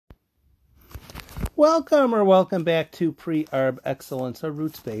Welcome back to Pre-Arb Excellence, a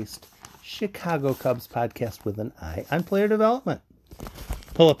roots-based Chicago Cubs podcast with an eye on player development.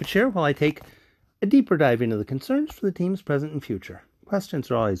 Pull up a chair while I take a deeper dive into the concerns for the team's present and future.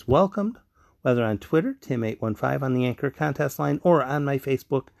 Questions are always welcomed, whether on Twitter, Tim815 on the Anchor contest line, or on my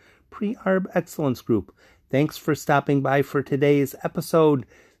Facebook Pre-Arb Excellence group. Thanks for stopping by for today's episode,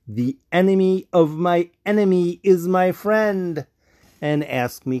 The Enemy of My Enemy is My Friend, and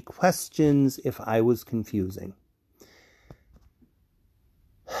ask me questions if I was confusing.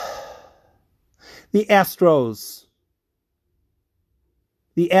 The Astros.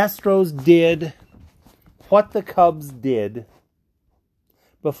 The Astros did what the Cubs did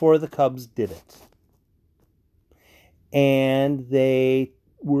before the Cubs did it. And they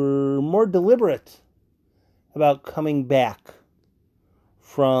were more deliberate about coming back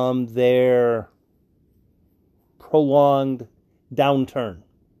from their prolonged downturn.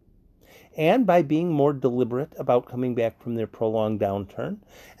 And by being more deliberate about coming back from their prolonged downturn,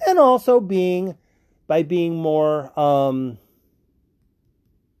 and also by being more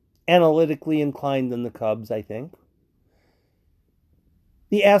analytically inclined than the Cubs, I think,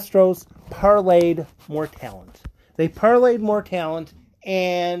 the Astros parlayed more talent. They parlayed more talent,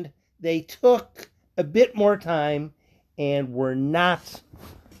 and they took a bit more time and were not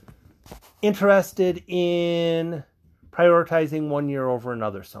interested in prioritizing one year over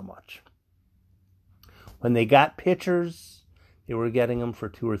another so much. When they got pitchers, they were getting them for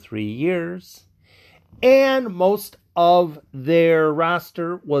 2 or 3 years, and most of their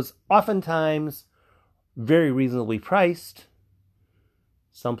roster was oftentimes very reasonably priced.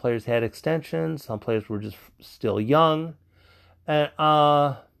 Some players had extensions, some players were just still young. And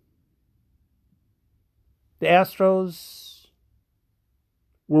the Astros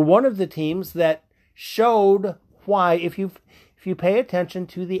were one of the teams that showed why, if you pay attention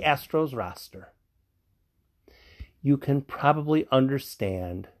to the Astros roster, you can probably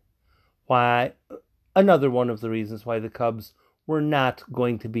understand why, another one of the reasons why the Cubs were not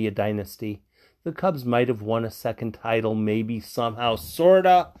going to be a dynasty. The Cubs might have won a second title, maybe somehow,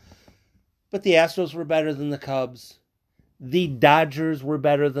 sorta, but the Astros were better than the Cubs. The Dodgers were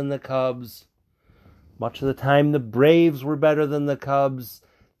better than the Cubs. Much of the time, the Braves were better than the Cubs.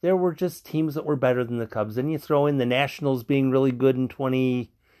 There were just teams that were better than the Cubs. Then you throw in the Nationals being really good in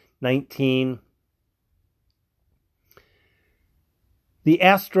 2019. The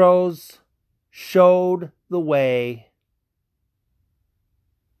Astros showed the way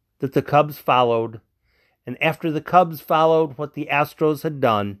that the Cubs followed. And after the Cubs followed what the Astros had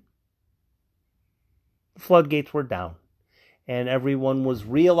done, the floodgates were down. And everyone was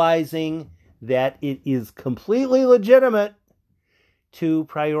realizing that it is completely legitimate to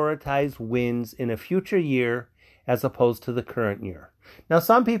prioritize wins in a future year as opposed to the current year. Now,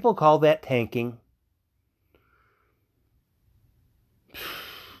 some people call that tanking.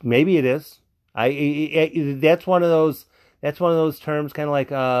 Maybe it is. That's one of those terms, kind of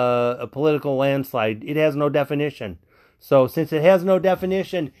like a political landslide. It has no definition. So since it has no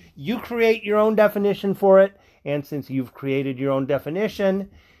definition, you create your own definition for it. And since you've created your own definition,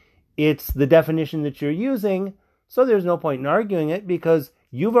 it's the definition that you're using. So there's no point in arguing it because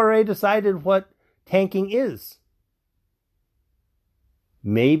you've already decided what tanking is.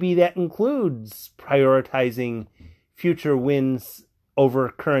 Maybe that includes prioritizing future wins over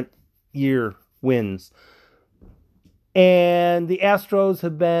current year wins. And the Astros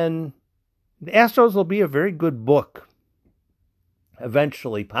will be a very good book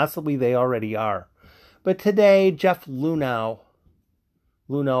eventually. Possibly they already are. But today, Jeff Luhnow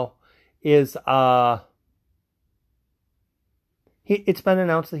is it's been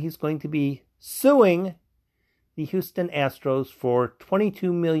announced that he's going to be suing the Houston Astros for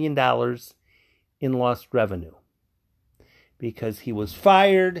 $22 million in lost revenue. Because he was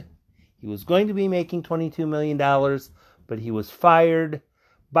fired. He was going to be making $22 million, but he was fired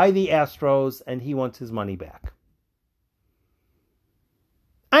by the Astros, and he wants his money back.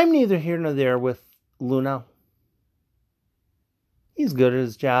 I'm neither here nor there with Luhnow. He's good at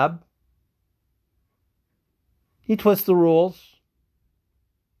his job. He twists the rules.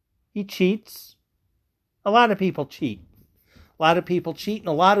 He cheats. A lot of people cheat. A lot of people cheat in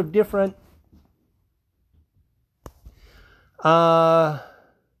a lot of different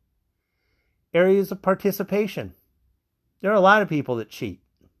areas of participation. There are a lot of people that cheat.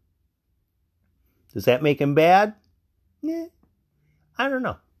 Does that make him bad? Yeah, I don't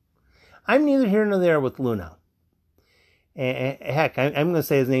know. I'm neither here nor there with Luhnow. Heck, I'm going to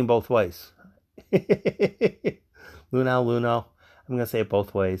say his name both ways. Luhnow. I'm going to say it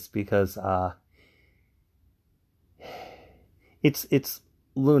both ways because it's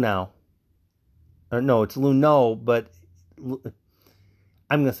Luhnow. no, it's Luno, but I'm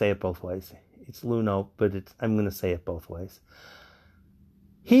going to say it both ways. It's Luno, but I'm going to say it both ways.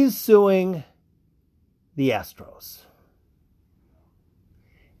 He's suing the Astros.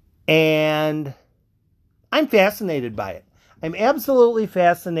 And I'm fascinated by it. I'm absolutely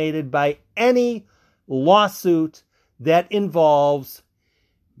fascinated by any lawsuit that involves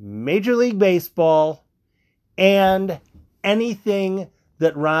Major League Baseball and anything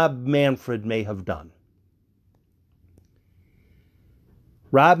that Rob Manfred may have done.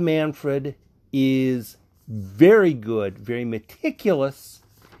 Rob Manfred is very good, very meticulous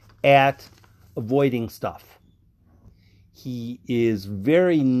at avoiding stuff. He is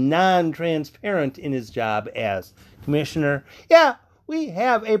very non-transparent in his job as commissioner. Yeah, we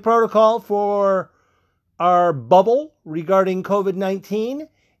have a protocol for our bubble regarding COVID-19,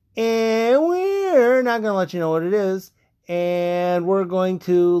 and we're not going to let you know what it is, and we're going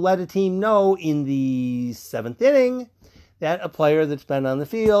to let a team know in the 7th inning that a player that's been on the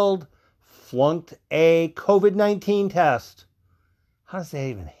field flunked a COVID-19 test. How does that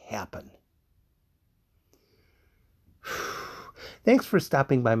even happen? Thanks for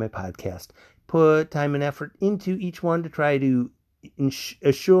stopping by my podcast. Put time and effort into each one to try to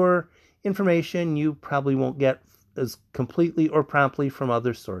assure information you probably won't get as completely or promptly from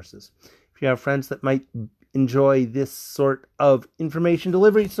other sources. If you have friends that might enjoy this sort of information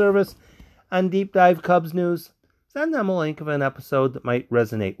delivery service on Deep Dive Cubs News, send them a link of an episode that might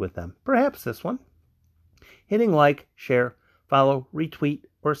resonate with them. Perhaps this one. Hitting like, share, follow, retweet,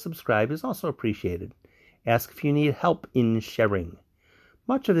 or subscribe is also appreciated. Ask if you need help in sharing.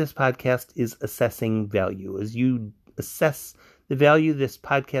 Much of this podcast is assessing value. As you assess the value this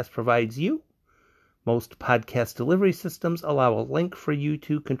podcast provides you, most podcast delivery systems allow a link for you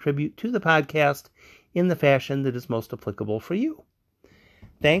to contribute to the podcast in the fashion that is most applicable for you.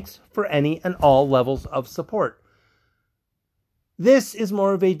 Thanks for any and all levels of support. This is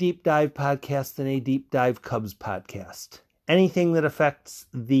more of a deep dive podcast than a deep dive Cubs podcast. Anything that affects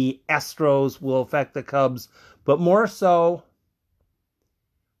the Astros will affect the Cubs, but more so,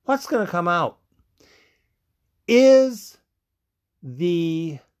 what's going to come out? Is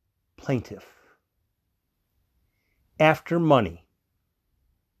the plaintiff after money,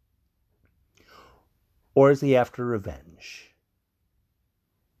 or is he after revenge?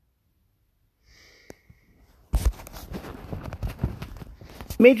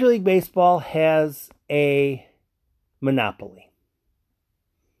 Major League Baseball has a monopoly.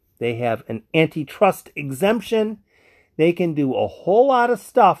 They have an antitrust exemption. They can do a whole lot of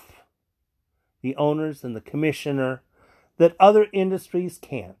stuff, the owners and the commissioner, that other industries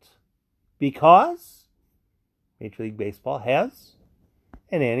can't, because Major League Baseball has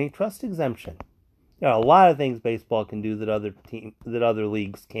an antitrust exemption. There are a lot of things baseball can do that other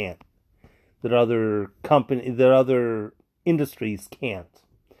leagues can't, that other industries can't.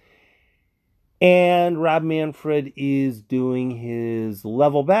 And Rob Manfred is doing his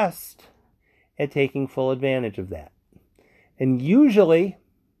level best at taking full advantage of that. And usually,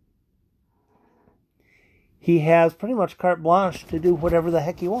 he has pretty much carte blanche to do whatever the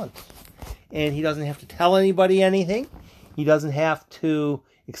heck he wants. And he doesn't have to tell anybody anything. He doesn't have to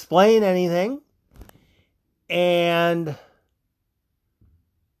explain anything. And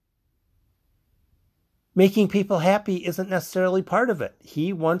making people happy isn't necessarily part of it.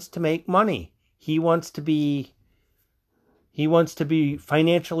 He wants to make money. He wants to be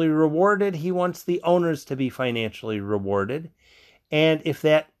financially rewarded. He wants the owners to be financially rewarded. And if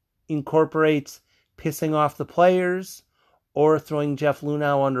that incorporates pissing off the players or throwing Jeff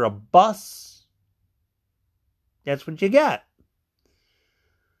Luhnow under a bus, that's what you get.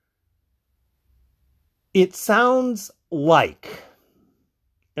 It sounds like,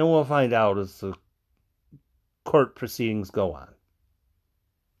 and we'll find out as the court proceedings go on,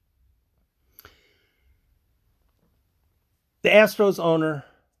 the Astros owner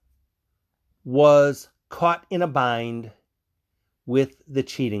was caught in a bind with the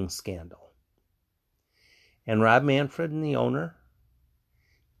cheating scandal. And Rob Manfred and the owner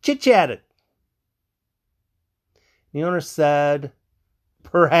chit-chatted. The owner said,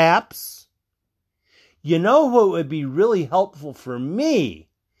 perhaps, you know what would be really helpful for me?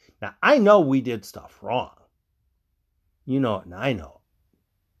 Now, I know we did stuff wrong. You know it and I know it.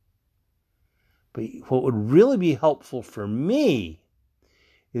 But what would really be helpful for me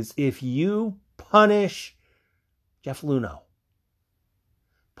is if you punish Jeff Luhnow.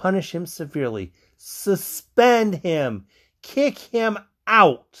 Punish him severely. Suspend him. Kick him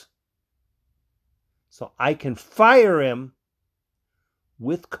out. So I can fire him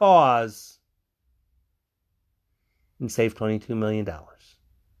with cause and save $22 million.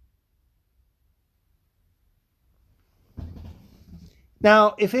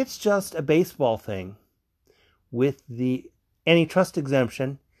 Now, if it's just a baseball thing with the antitrust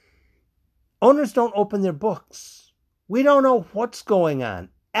exemption, owners don't open their books. We don't know what's going on,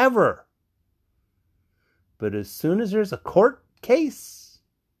 ever. But as soon as there's a court case,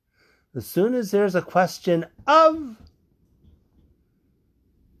 as soon as there's a question of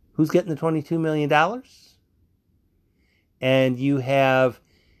who's getting the $22 million, and you have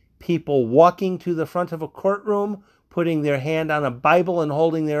people walking to the front of a courtroom, putting their hand on a Bible and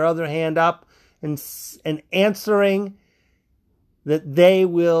holding their other hand up and answering that they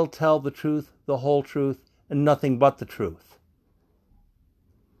will tell the truth, the whole truth, and nothing but the truth.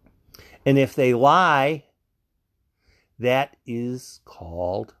 And if they lie, that is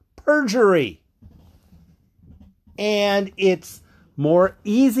called perjury. And it's more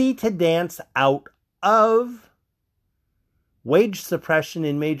easy to dance out of wage suppression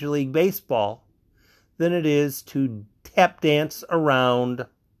in Major League Baseball than it is to tap dance around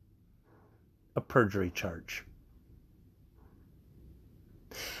a perjury charge.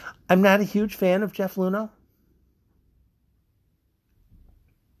 I'm not a huge fan of Jeff Luhnow.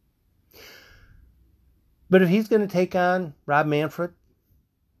 But if he's going to take on Rob Manfred,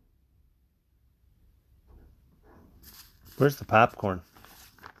 where's the popcorn?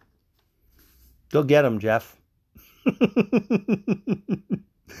 Go get him, Jeff.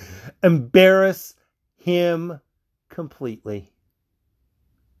 Embarrass him completely.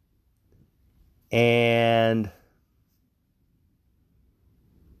 And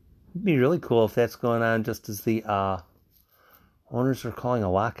it'd be really cool if that's going on just as the owners are calling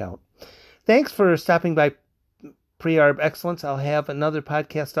a lockout. Thanks for stopping by Pre-Arb Excellence. I'll have another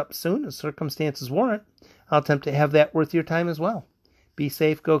podcast up soon as circumstances warrant. I'll attempt to have that worth your time as well. Be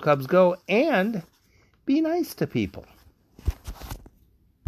safe, go Cubs go, and be nice to people.